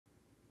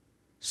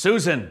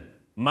Susan,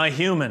 my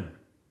human,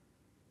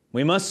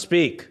 we must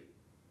speak.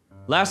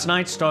 Last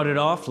night started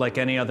off like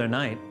any other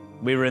night.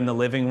 We were in the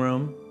living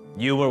room.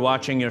 You were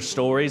watching your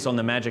stories on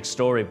the magic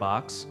story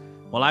box,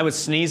 while I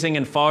was sneezing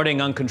and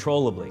farting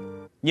uncontrollably.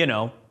 You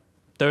know,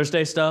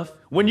 Thursday stuff.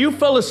 When you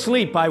fell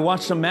asleep, I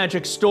watched a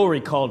magic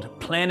story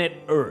called Planet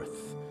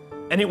Earth.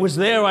 And it was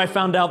there I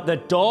found out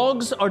that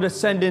dogs are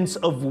descendants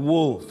of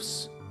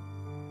wolves.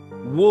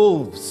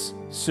 Wolves,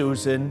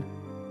 Susan.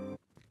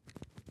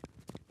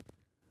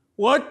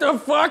 What the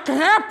fuck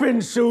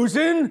happened,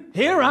 Susan?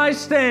 Here I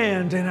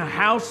stand in a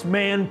house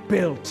man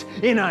built,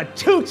 in a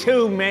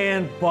tutu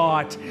man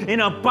bought, in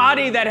a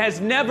body that has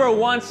never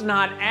once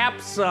not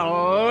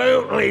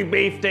absolutely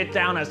beefed it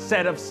down a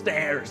set of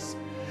stairs.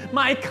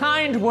 My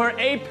kind were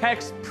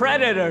apex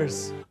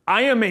predators.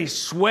 I am a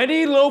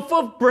sweaty loaf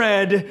of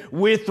bread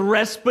with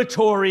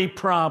respiratory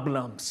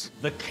problems.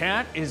 The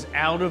cat is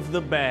out of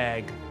the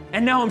bag.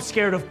 And now I'm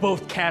scared of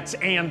both cats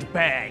and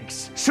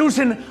bags.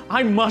 Susan,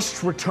 I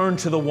must return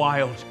to the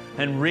wild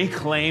and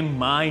reclaim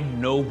my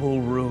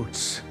noble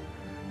roots.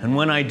 And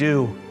when I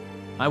do,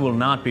 I will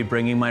not be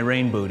bringing my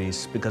rain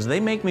booties because they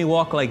make me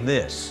walk like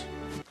this.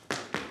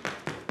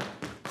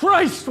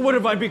 Christ, what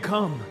have I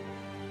become?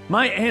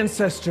 My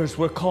ancestors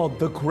were called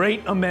the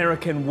Great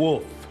American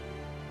Wolf.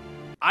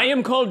 I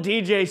am called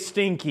DJ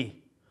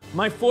Stinky.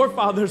 My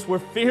forefathers were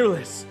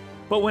fearless,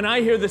 but when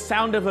I hear the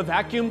sound of a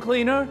vacuum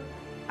cleaner,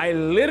 I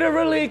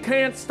literally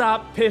can't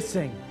stop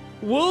pissing.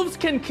 Wolves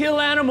can kill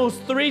animals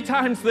 3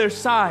 times their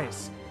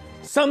size.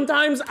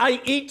 Sometimes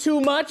I eat too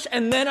much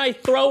and then I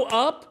throw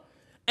up,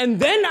 and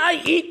then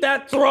I eat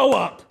that throw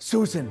up.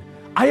 Susan,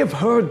 I have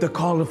heard the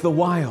call of the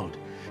wild.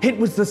 It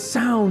was the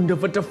sound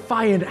of a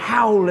defiant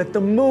howl at the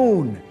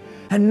moon,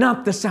 and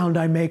not the sound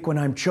I make when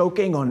I'm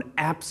choking on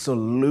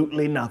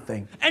absolutely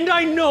nothing. And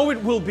I know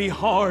it will be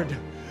hard.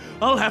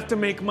 I'll have to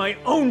make my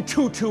own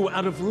tutu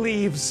out of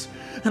leaves.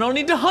 And I'll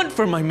need to hunt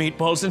for my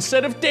meatballs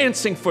instead of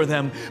dancing for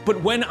them.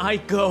 But when I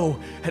go,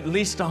 at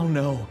least I'll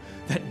know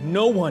that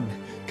no one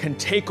can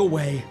take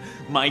away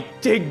my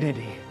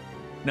dignity.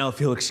 Now,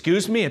 if you'll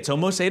excuse me, it's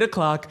almost 8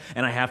 o'clock,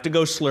 and I have to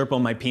go slurp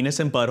on my penis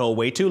and butthole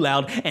way too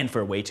loud and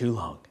for way too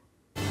long.